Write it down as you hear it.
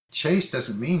Chaste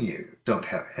doesn't mean you don't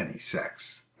have any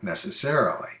sex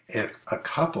necessarily. If a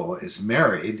couple is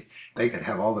married, they could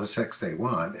have all the sex they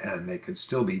want and they could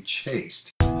still be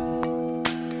chaste.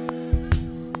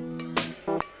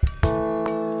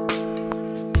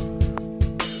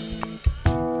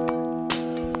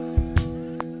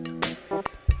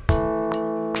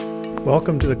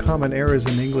 Welcome to the Common Errors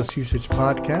in English Usage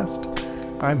podcast.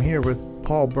 I'm here with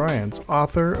Paul Bryans,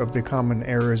 author of the Common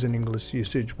Errors in English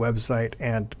Usage website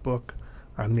and book.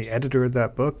 I'm the editor of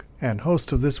that book and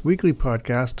host of this weekly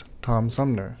podcast, Tom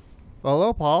Sumner. Well,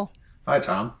 hello, Paul. Hi,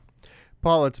 Tom.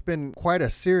 Paul, it's been quite a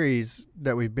series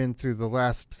that we've been through the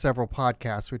last several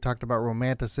podcasts. We talked about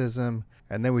romanticism,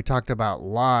 and then we talked about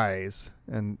lies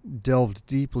and delved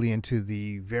deeply into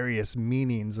the various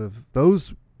meanings of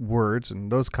those words and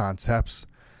those concepts.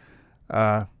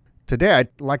 Today,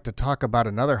 I'd like to talk about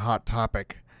another hot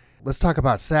topic. Let's talk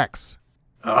about sex.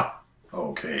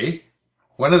 Okay.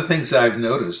 One of the things I've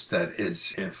noticed that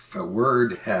is if a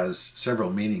word has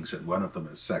several meanings and one of them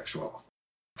is sexual,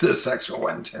 the sexual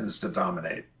one tends to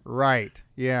dominate. Right.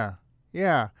 Yeah.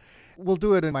 We'll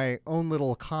do it in my own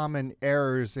little common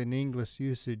errors in English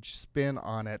usage spin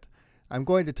on it. I'm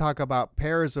going to talk about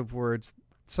pairs of words.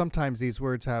 Sometimes these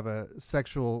words have a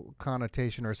sexual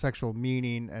connotation or sexual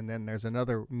meaning, and then there's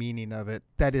another meaning of it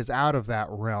that is out of that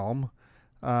realm.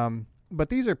 But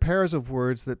these are pairs of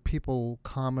words that people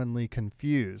commonly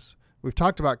confuse. We've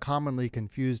talked about commonly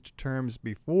confused terms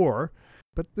before,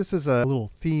 but this is a little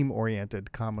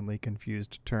theme-oriented commonly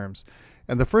confused terms.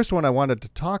 And the first one I wanted to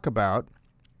talk about,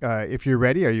 if you're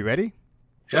ready, are you ready?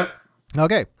 Yep.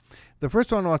 Okay. The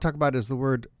first one I want to talk about is the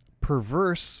word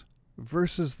perverse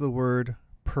versus the word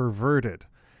perverted.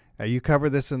 You cover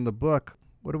this in the book.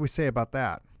 What do we say about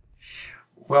that?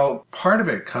 Well, part of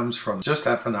it comes from just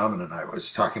that phenomenon I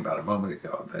was talking about a moment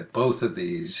ago, that both of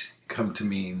these come to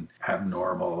mean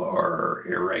abnormal or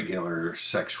irregular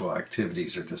sexual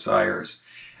activities or desires.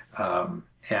 And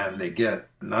they get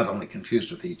not only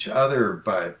confused with each other,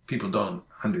 but people don't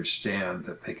understand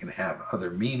that they can have other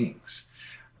meanings.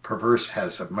 Perverse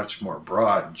has a much more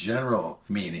broad general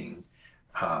meaning.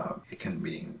 It can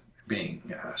mean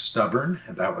being stubborn,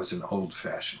 and that was an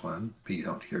old-fashioned one, but you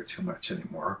don't hear too much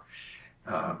anymore.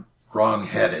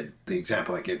 Wrong-headed, the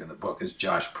example I gave in the book is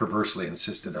Josh perversely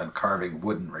insisted on carving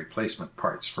wooden replacement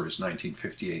parts for his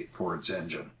 1958 Ford's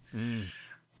engine.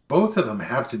 Both of them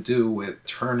have to do with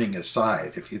turning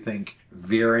aside. If you think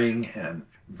veering and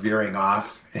veering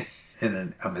off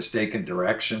in a mistaken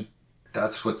direction,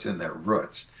 that's what's in their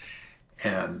roots.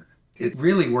 And it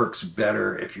really works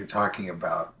better if you're talking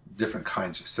about different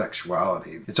kinds of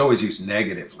sexuality. It's always used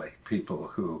negatively.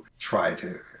 People who try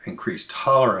to increase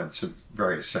tolerance of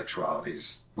various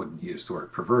sexualities wouldn't use the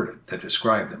word perverted to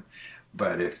describe them.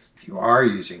 But if you are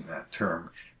using that term,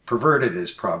 perverted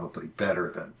is probably better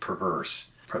than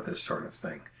perverse for this sort of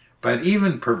thing. But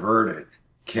even perverted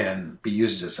can be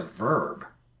used as a verb.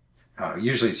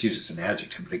 Usually it's used as an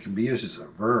adjective, but it can be used as a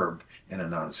verb in a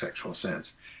non-sexual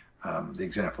sense. The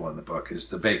example in the book is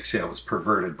the bake sale was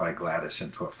perverted by Gladys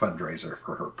into a fundraiser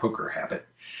for her poker habit.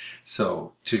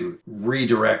 So to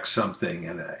redirect something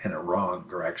in a wrong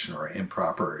direction or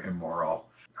improper, immoral,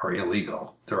 or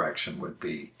illegal direction would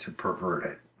be to pervert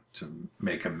it, to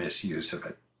make a misuse of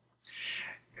it.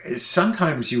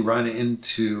 Sometimes you run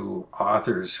into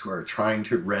authors who are trying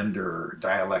to render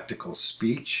dialectical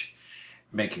speech,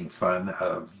 making fun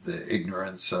of the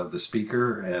ignorance of the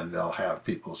speaker, and they'll have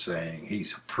people saying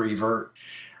he's a prevert.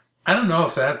 I don't know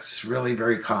if that's really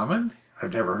very common.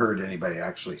 I've never heard anybody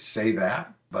actually say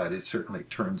that, but it certainly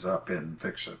turns up in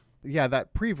fiction. Yeah,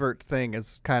 that prevert thing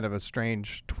is kind of a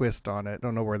strange twist on it. I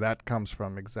don't know where that comes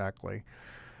from exactly.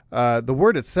 The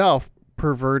word itself,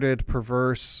 perverted,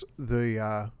 perverse,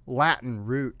 the Latin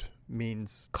root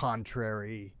means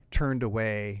contrary, turned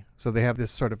away. So they have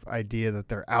this sort of idea that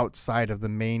they're outside of the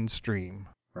mainstream.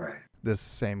 Right. This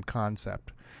same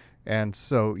concept. And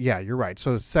so, yeah, you're right.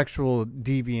 So sexual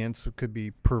deviance could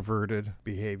be perverted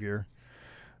behavior.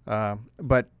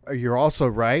 But you're also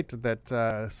right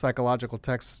that psychological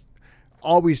texts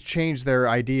always change their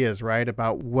ideas, right,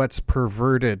 about what's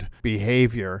perverted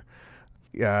behavior.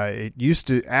 It used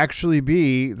to actually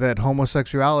be that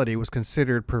homosexuality was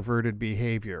considered perverted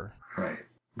behavior. Right.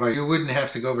 But you wouldn't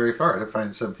have to go very far to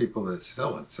find some people that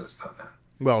still insist on that.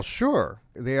 Well, sure.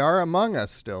 They are among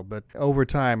us still, but over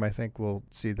time, I think we'll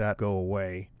see that go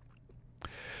away.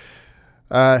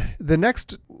 The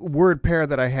next word pair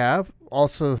that I have,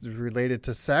 also related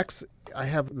to sex, I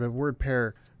have the word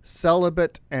pair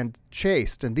celibate and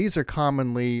chaste, and these are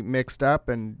commonly mixed up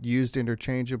and used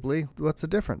interchangeably. What's the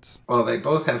difference? Well, they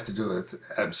both have to do with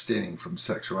abstaining from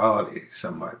sexuality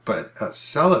somewhat, but a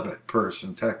celibate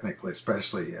person, technically,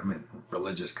 especially in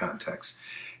religious contexts,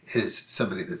 is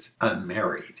somebody that's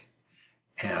unmarried,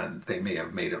 and they may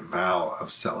have made a vow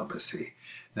of celibacy.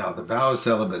 Now, the vow of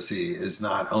celibacy is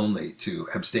not only to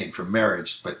abstain from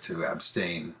marriage, but to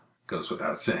abstain, goes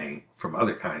without saying, from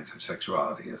other kinds of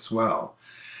sexuality as well.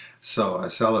 So a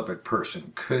celibate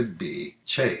person could be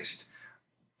chaste.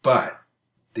 But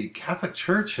the Catholic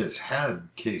Church has had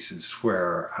cases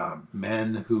where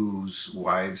men whose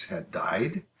wives had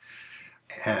died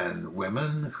and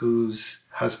women whose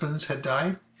husbands had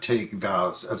died take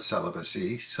vows of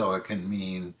celibacy. So it can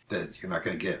mean that you're not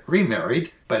going to get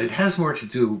remarried, but it has more to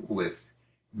do with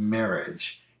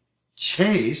marriage.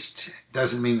 Chaste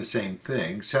doesn't mean the same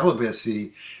thing.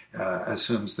 Celibacy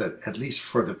assumes that at least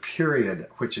for the period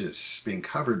which is being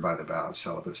covered by the vow of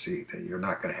celibacy, that you're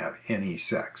not going to have any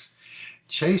sex.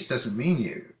 Chaste doesn't mean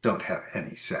you don't have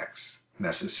any sex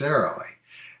necessarily.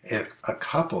 If a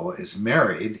couple is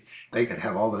married, they could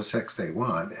have all the sex they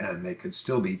want and they could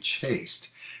still be chaste.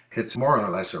 It's more or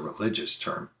less a religious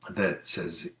term that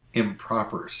says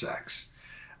improper sex.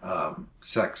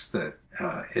 Sex that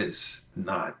is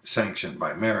not sanctioned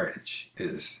by marriage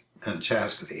is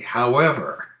unchastity.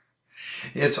 However,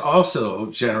 it's also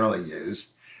generally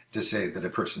used to say that a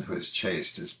person who is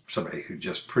chaste is somebody who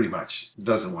just pretty much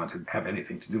doesn't want to have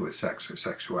anything to do with sex or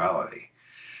sexuality.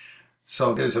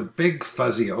 So there's a big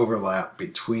fuzzy overlap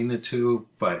between the two,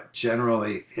 but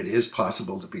generally it is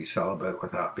possible to be celibate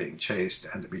without being chaste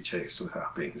and to be chaste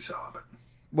without being celibate.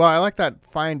 Well, I like that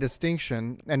fine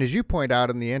distinction. And as you point out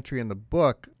in the entry in the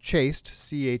book, chaste,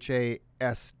 C-H-A-S-T-E,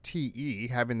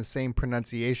 having the same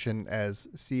pronunciation as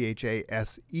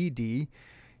C-H-A-S-E-D,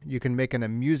 you can make an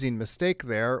amusing mistake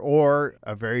there, or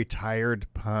a very tired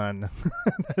pun.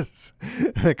 That's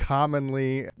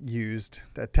commonly used,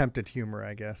 attempted humor,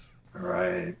 I guess.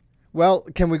 Right. Well,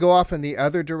 can we go off in the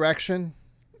other direction,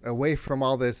 away from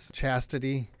all this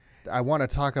chastity? I want to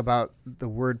talk about the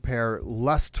word pair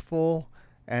lustful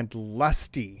and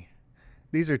lusty.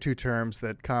 These are two terms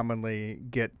that commonly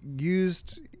get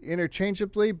used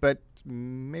interchangeably, but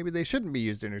maybe they shouldn't be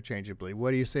used interchangeably. What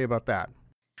do you say about that?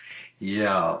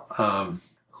 Yeah.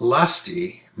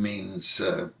 Lusty means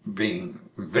being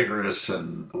vigorous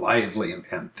and lively and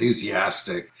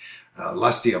enthusiastic.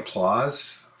 Lusty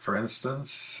applause, for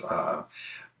instance.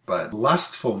 But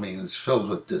lustful means filled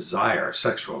with desire,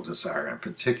 sexual desire in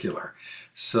particular.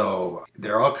 So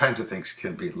there are all kinds of things that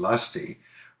can be lusty,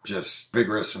 just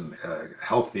vigorous and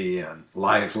healthy and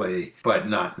lively, but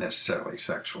not necessarily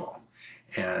sexual.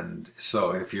 And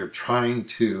so if you're trying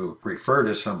to refer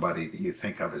to somebody that you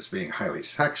think of as being highly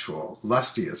sexual,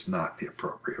 lusty is not the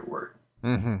appropriate word.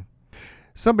 Mm-hmm.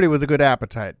 Somebody with a good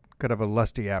appetite could have a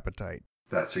lusty appetite.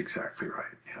 That's exactly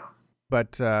right, yeah.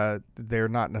 But they're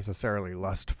not necessarily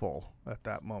lustful at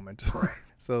that moment. Right.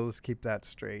 So let's keep that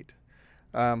straight.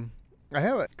 I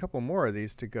have a couple more of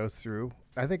these to go through.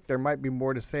 I think there might be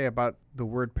more to say about the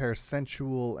word pair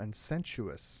sensual and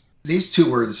sensuous. These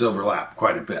two words overlap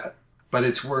quite a bit, but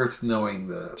it's worth knowing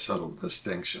the subtle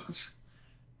distinctions.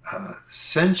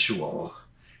 Sensual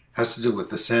has to do with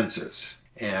the senses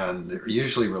and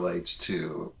usually relates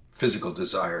to physical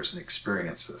desires and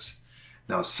experiences.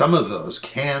 Now, some of those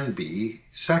can be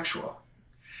sexual,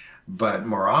 but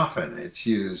more often it's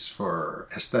used for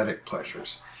aesthetic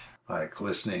pleasures, like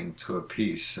listening to a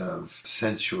piece of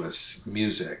sensuous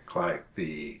music, like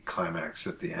the climax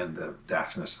at the end of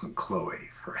Daphnis and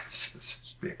Chloe, for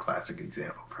instance. Would be a classic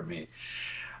example for me.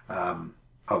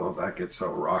 Although that gets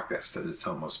so raucous that it's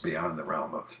almost beyond the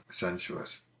realm of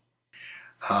sensuous.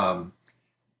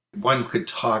 One could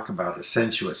talk about a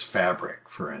sensuous fabric,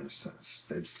 for instance,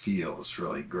 that feels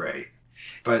really great.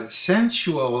 But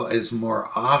sensual is more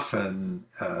often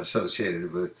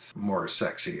associated with more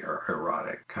sexy or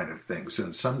erotic kind of things.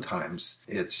 And sometimes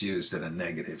it's used in a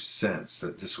negative sense,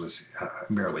 that this was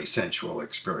merely sensual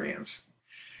experience,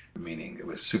 meaning it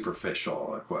was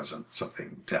superficial. It wasn't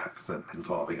something depth and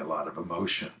involving a lot of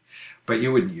emotion. But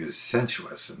you wouldn't use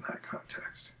sensuous in that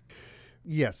context.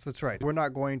 Yes, that's right. We're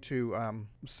not going to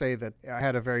say that I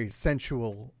had a very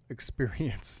sensual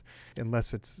experience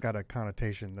unless it's got a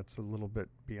connotation that's a little bit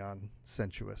beyond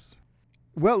sensuous.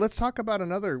 Well, let's talk about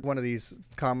another one of these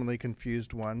commonly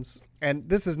confused ones. And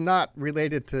this is not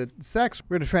related to sex.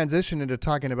 We're going to transition into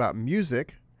talking about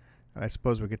music. And I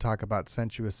suppose we could talk about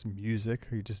sensuous music,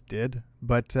 or you just did.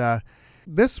 But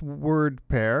this word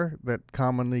pair that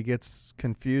commonly gets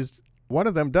confused, one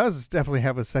of them does definitely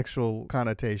have a sexual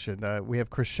connotation. We have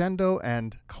crescendo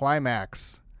and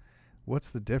climax. What's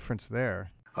the difference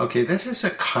there? Okay, this is a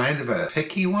kind of a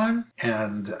picky one,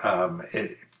 and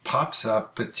it pops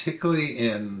up particularly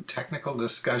in technical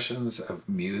discussions of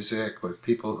music with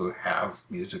people who have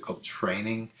musical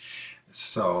training.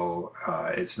 So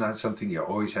it's not something you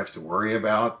always have to worry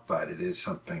about, but it is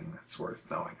something that's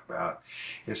worth knowing about.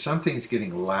 If something's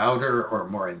getting louder or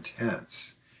more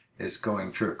intense, it's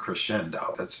going through a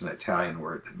crescendo. That's an Italian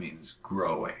word that means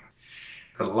growing.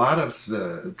 A lot of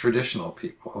the traditional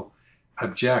people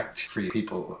object for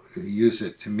people who use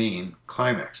it to mean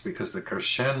climax, because the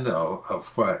crescendo of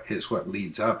what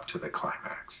leads up to the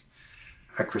climax.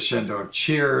 A crescendo of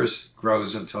cheers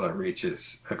grows until it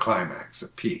reaches a climax, a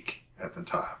peak at the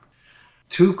top.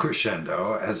 To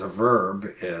crescendo as a verb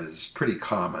is pretty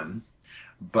common,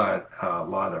 but a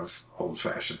lot of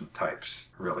old-fashioned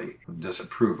types really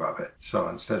disapprove of it. So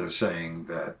instead of saying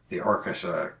that the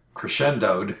orchestra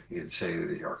crescendoed, you'd say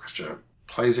the orchestra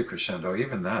plays a crescendo.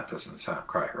 Even that doesn't sound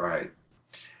quite right.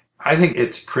 I think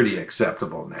it's pretty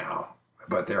acceptable now,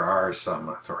 but there are some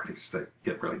authorities that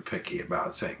get really picky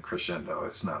about saying crescendo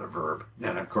is not a verb.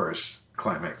 And of course,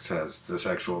 climax has the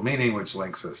sexual meaning, which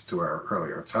links us to our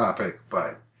earlier topic,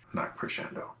 but not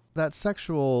crescendo. That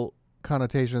sexual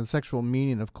connotation, the sexual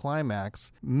meaning of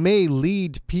climax may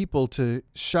lead people to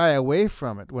shy away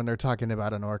from it when they're talking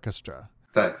about an orchestra.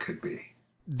 That could be.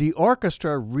 The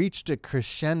orchestra reached a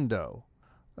crescendo.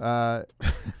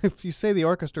 If you say the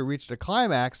orchestra reached a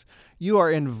climax, you are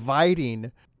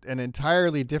inviting an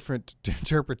entirely different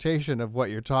interpretation of what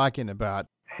you're talking about.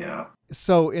 Yeah.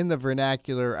 So in the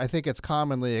vernacular, I think it's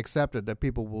commonly accepted that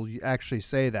people will actually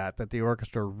say that the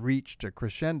orchestra reached a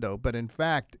crescendo. But in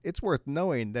fact, it's worth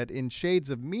knowing that in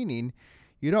shades of meaning,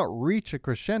 you don't reach a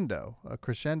crescendo. A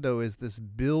crescendo is this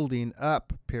building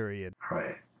up period.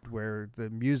 Right. Where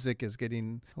the music is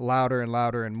getting louder and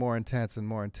louder and more intense,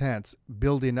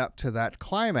 building up to that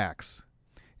climax.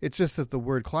 It's just that the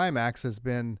word climax has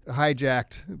been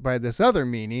hijacked by this other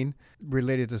meaning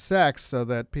related to sex, so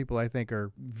that people, I think,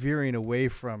 are veering away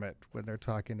from it when they're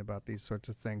talking about these sorts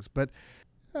of things. But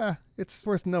it's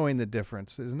worth knowing the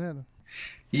difference, isn't it?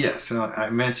 Yes, and I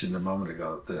mentioned a moment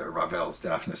ago the Ravel's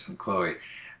Daphnis and Chloe.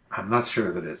 I'm not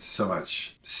sure that it's so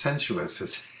much sensuous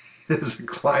as is a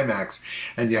climax,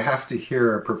 and you have to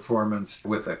hear a performance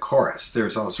with a chorus.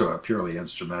 There's also a purely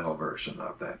instrumental version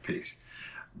of that piece,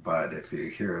 but if you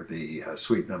hear the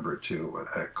suite number 2 with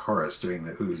a chorus doing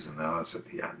the oohs and ahs at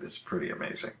the end, it's pretty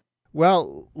amazing.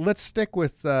 Well, let's stick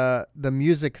with the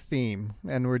music theme,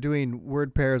 and we're doing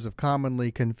word pairs of commonly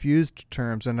confused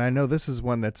terms, and I know this is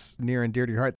one that's near and dear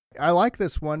to your heart. I like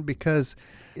this one because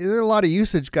there are a lot of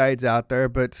usage guides out there,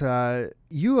 but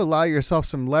you allow yourself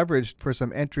some leverage for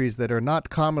some entries that are not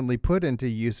commonly put into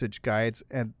usage guides,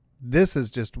 and this is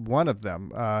just one of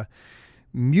them.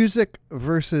 Music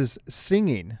versus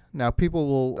singing. Now, people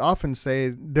will often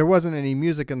say there wasn't any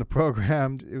music in the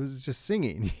program, it was just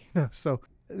singing. So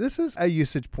this is a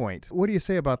usage point. What do you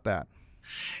say about that?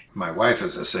 My wife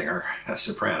is a singer, a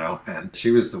soprano, and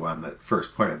she was the one that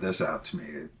first pointed this out to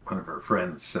me. One of her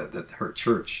friends said that her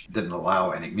church didn't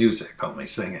allow any music, only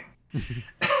singing.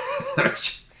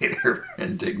 Which made her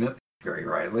indignant, very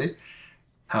rightly.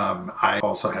 I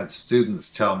also had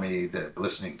students tell me that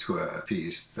listening to a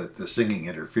piece that the singing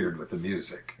interfered with the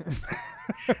music.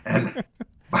 And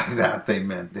by that they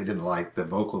meant they didn't like the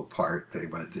vocal part. They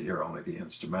wanted to hear only the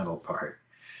instrumental part.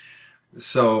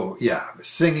 So, yeah,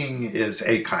 singing is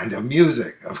a kind of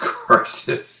music, of course.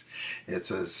 It's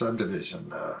a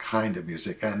subdivision kind of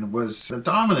music, and was the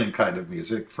dominant kind of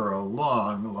music for a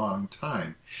long, long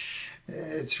time.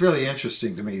 It's really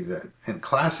interesting to me that in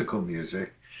classical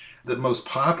music, the most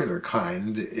popular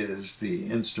kind is the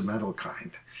instrumental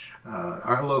kind.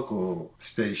 Our local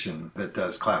station that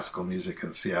does classical music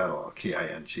in Seattle,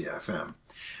 KING-FM,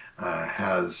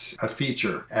 has a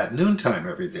feature at noontime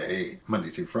every day, Monday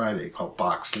through Friday, called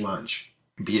Bach's Lunch,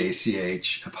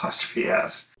 BACH''S.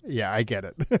 Yeah, I get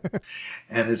it.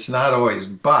 And it's not always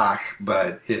Bach,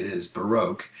 but it is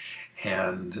Baroque.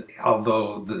 And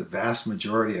although the vast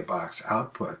majority of Bach's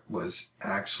output was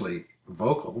actually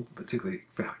vocal, particularly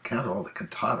if you count all the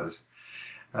cantatas,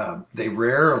 they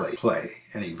rarely play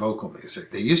any vocal music.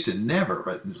 They used to never,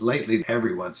 but lately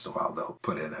every once in a while they'll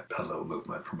put in a little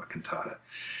movement from a cantata.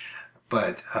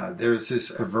 But there's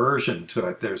this aversion to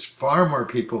it. There's far more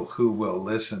people who will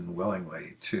listen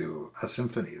willingly to a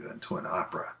symphony than to an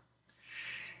opera.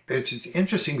 Which is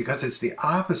interesting because it's the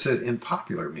opposite in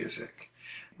popular music.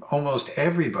 Almost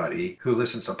everybody who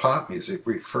listens to pop music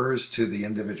refers to the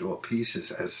individual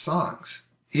pieces as songs,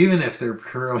 even if they're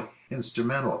purely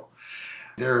instrumental.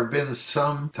 There have been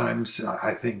sometimes,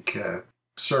 I think,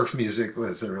 Surf music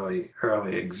was a really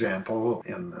early example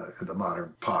in the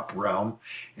modern pop realm.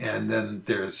 And then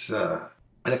there's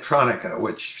electronica,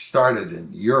 which started in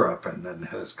Europe and then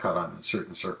has caught on in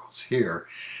certain circles here.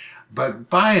 But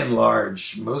by and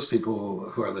large, most people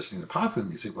who are listening to popular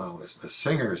music want to listen to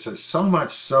singers, so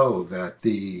much so that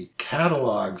the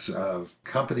catalogs of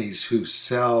companies who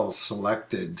sell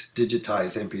selected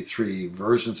digitized MP3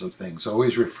 versions of things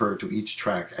always refer to each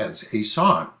track as a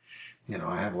song.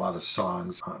 I have a lot of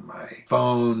songs on my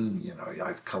phone,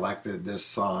 I've collected this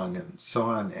song and so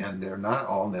on, and they're not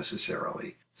all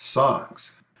necessarily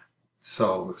songs.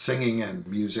 So singing and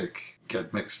music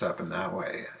get mixed up in that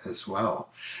way as well.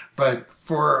 But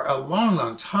for a long,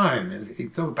 long time, you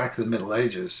go back to the Middle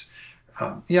Ages,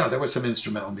 there was some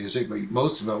instrumental music, but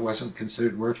most of it wasn't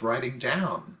considered worth writing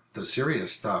down. The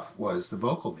serious stuff was the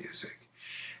vocal music.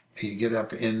 You get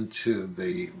up into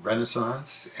the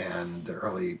Renaissance and the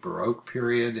early Baroque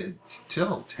period, it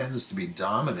still tends to be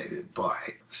dominated by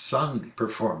sung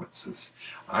performances.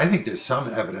 I think there's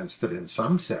some evidence that in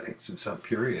some settings, in some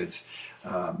periods,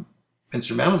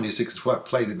 instrumental music is what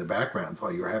played in the background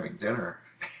while you were having dinner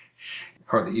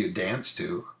or that you danced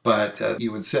to, but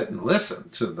you would sit and listen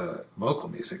to the vocal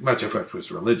music, much of which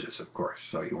was religious, of course,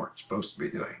 so you weren't supposed to be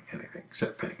doing anything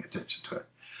except paying attention to it.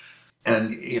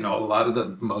 And, a lot of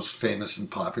the most famous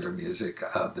and popular music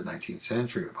of the 19th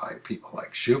century by people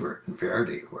like Schubert and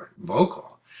Verdi were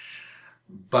vocal.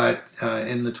 But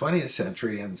in the 20th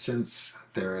century, and since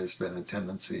there has been a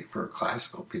tendency for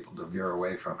classical people to veer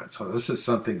away from it, so this is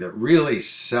something that really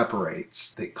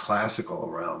separates the classical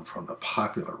realm from the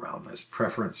popular realm, this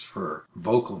preference for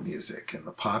vocal music in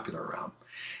the popular realm.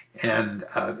 And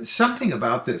something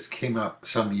about this came up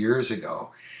some years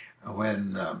ago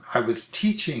when I was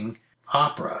teaching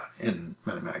opera in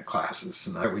many of my classes,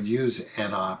 and I would use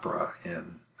an opera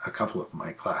in a couple of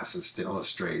my classes to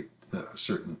illustrate a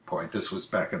certain point. This was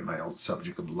back in my old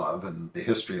subject of love and the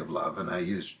history of love, and I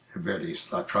used Verdi's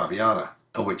La Traviata,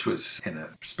 which was in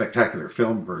a spectacular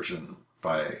film version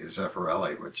by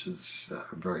Zeffirelli, which is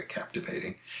very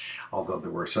captivating, although there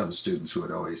were some students who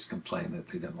would always complain that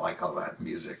they didn't like all that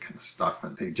music and stuff,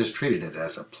 and they just treated it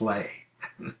as a play.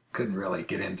 Couldn't really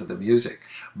get into the music.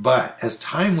 But as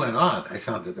time went on, I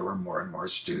found that there were more and more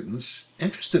students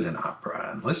interested in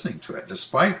opera and listening to it,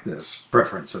 despite this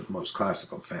preference of most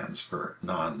classical fans for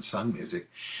non-sung music.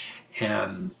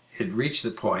 And it reached the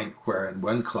point where in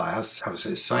one class, I was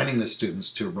assigning the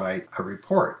students to write a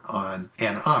report on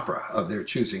an opera of their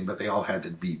choosing, but they all had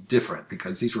to be different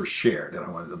because these were shared and I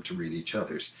wanted them to read each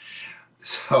other's.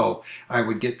 So I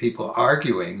would get people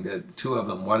arguing that two of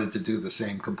them wanted to do the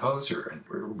same composer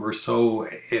and were so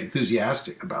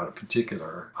enthusiastic about a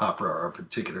particular opera or a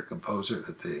particular composer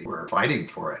that they were fighting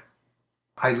for it.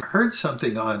 I heard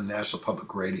something on National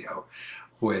Public Radio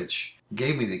which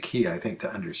gave me the key, I think,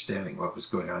 to understanding what was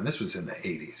going on. This was in the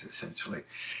 80s, essentially.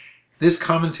 This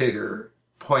commentator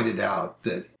pointed out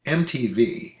that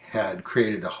MTV had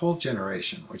created a whole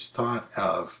generation which thought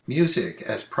of music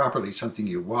as properly something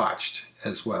you watched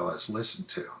as well as listened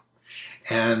to,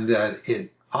 and that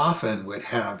it often would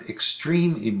have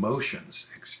extreme emotions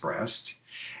expressed,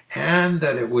 and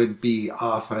that it would be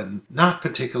often not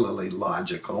particularly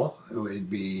logical. It would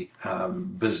be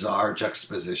bizarre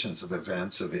juxtapositions of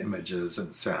events, of images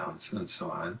and sounds and so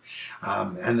on,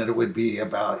 and that it would be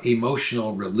about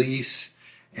emotional release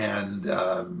and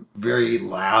very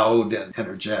loud and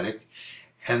energetic.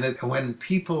 And that when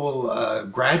people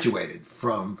graduated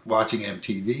from watching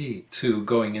MTV to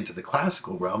going into the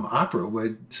classical realm, opera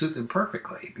would suit them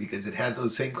perfectly because it had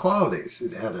those same qualities.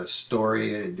 It had a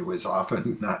story, it was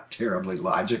often not terribly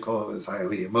logical, it was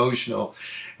highly emotional,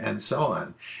 and so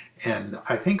on. And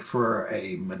I think for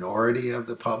a minority of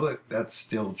the public, that's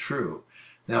still true.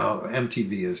 Now,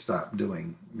 MTV has stopped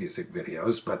doing music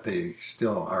videos, but they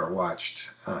still are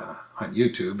watched on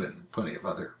YouTube and plenty of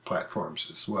other platforms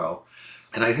as well.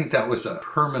 And I think that was a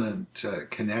permanent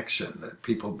connection that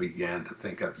people began to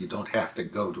think of. You don't have to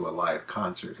go to a live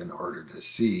concert in order to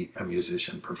see a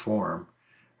musician perform,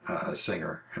 a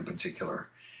singer in particular.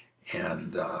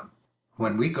 And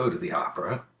when we go to the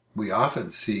opera, we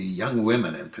often see young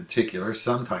women in particular,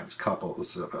 sometimes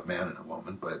couples of a man and a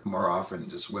woman, but more often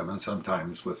just women,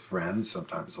 sometimes with friends,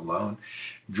 sometimes alone,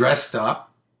 dressed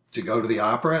up to go to the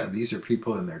opera. And these are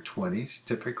people in their 20s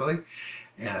typically.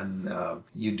 And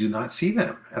you do not see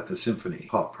them at the symphony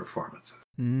hall performances,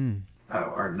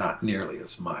 or not nearly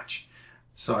as much.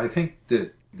 So I think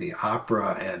that the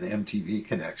opera and MTV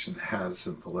connection has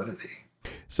some validity.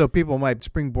 So people might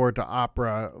springboard to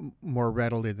opera more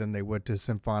readily than they would to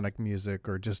symphonic music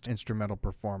or just instrumental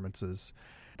performances.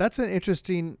 That's an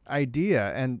interesting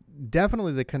idea, and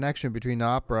definitely the connection between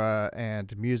opera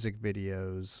and music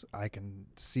videos. I can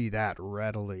see that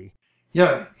readily.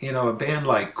 Yeah, a band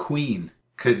like Queen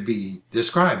could be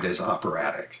described as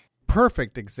operatic.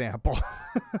 Perfect example.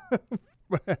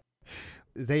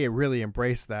 They really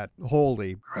embrace that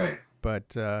wholly. Right.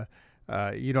 But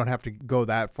you don't have to go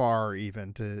that far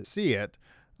even to see it.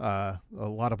 A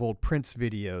lot of old Prince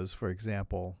videos, for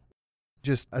example,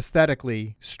 just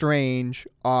aesthetically strange,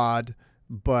 odd,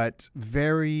 but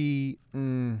very,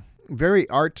 very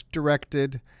art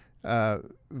directed,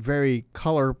 very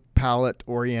color palette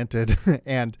oriented,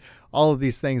 and all of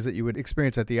these things that you would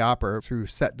experience at the opera through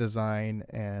set design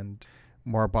and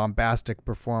more bombastic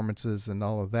performances and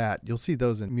all of that. You'll see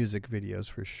those in music videos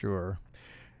for sure.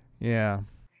 Yeah.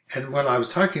 And when I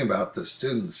was talking about the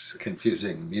students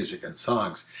confusing music and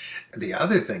songs, the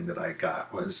other thing that I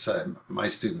got was my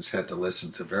students had to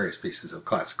listen to various pieces of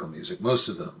classical music, most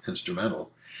of them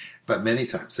instrumental, but many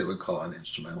times they would call an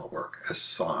instrumental work a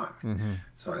song. Mm-hmm.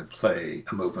 So I'd play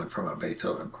a movement from a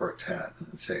Beethoven quartet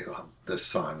and say, well, this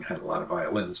song had a lot of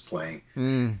violins playing.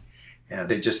 Mm. And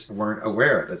they just weren't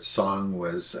aware that song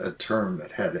was a term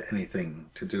that had anything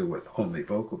to do with only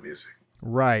vocal music.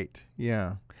 Right,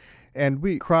 yeah. And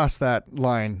we crossed that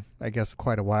line, I guess,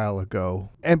 quite a while ago.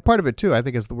 And part of it, too, I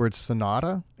think, is the word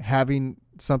sonata, having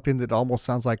something that almost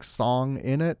sounds like song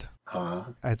in it.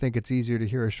 I think it's easier to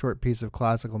hear a short piece of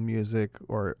classical music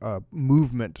or a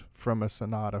movement from a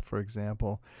sonata, for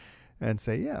example, and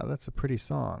say, yeah, that's a pretty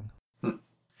song.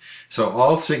 So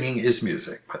all singing is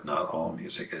music, but not all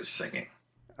music is singing.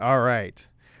 All right.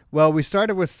 Well, we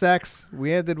started with sex.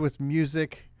 We ended with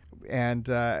music. And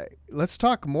let's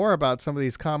talk more about some of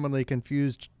these commonly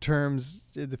confused terms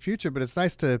in the future, but it's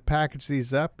nice to package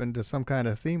these up into some kind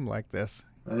of theme like this.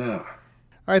 Yeah. All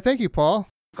right. Thank you, Paul.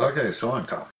 Okay. So long,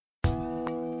 Tom.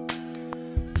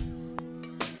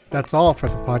 That's all for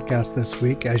the podcast this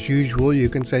week. As usual, you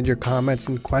can send your comments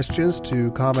and questions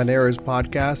to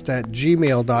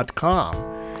commonerrorspodcast@gmail.com.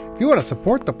 If you want to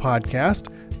support the podcast,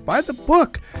 buy the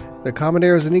book. The Common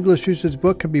Errors in English Usage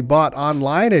book can be bought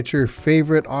online at your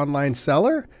favorite online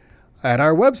seller, at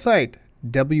our website,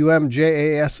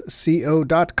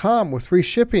 wmjasco.com, with free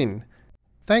shipping.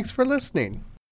 Thanks for listening.